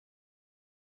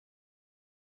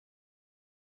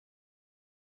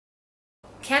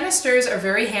Canisters are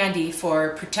very handy for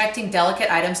protecting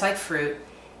delicate items like fruit,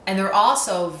 and they're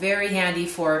also very handy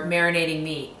for marinating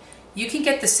meat. You can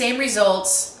get the same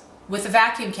results with a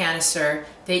vacuum canister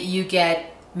that you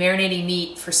get marinating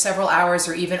meat for several hours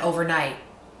or even overnight.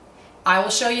 I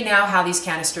will show you now how these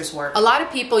canisters work. A lot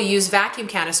of people use vacuum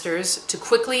canisters to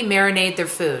quickly marinate their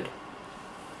food.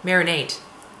 Marinate.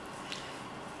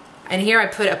 And here I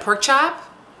put a pork chop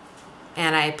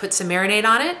and I put some marinade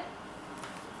on it.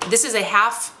 This is a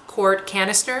 1/2 quart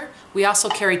canister. We also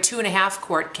carry 2.5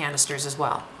 quart canisters as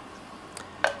well.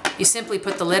 You simply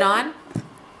put the lid on.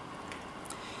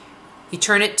 You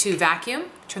turn it to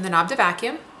vacuum, turn the knob to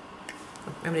vacuum.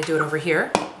 I'm going to do it over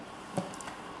here.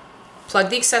 Plug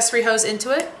the accessory hose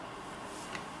into it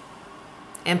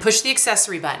and push the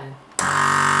accessory button.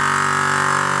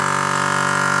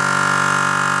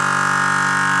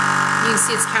 You can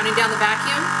see it's counting down the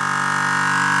vacuum.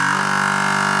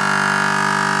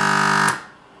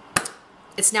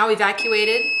 It's now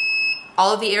evacuated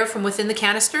all of the air from within the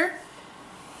canister.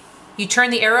 You turn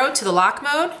the arrow to the lock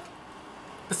mode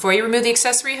before you remove the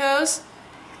accessory hose,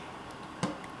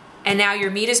 and now your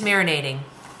meat is marinating.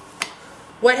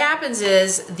 What happens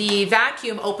is the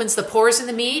vacuum opens the pores in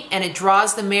the meat and it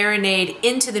draws the marinade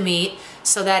into the meat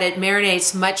so that it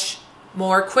marinates much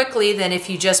more quickly than if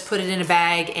you just put it in a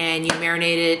bag and you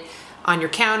marinate it on your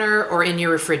counter or in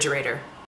your refrigerator.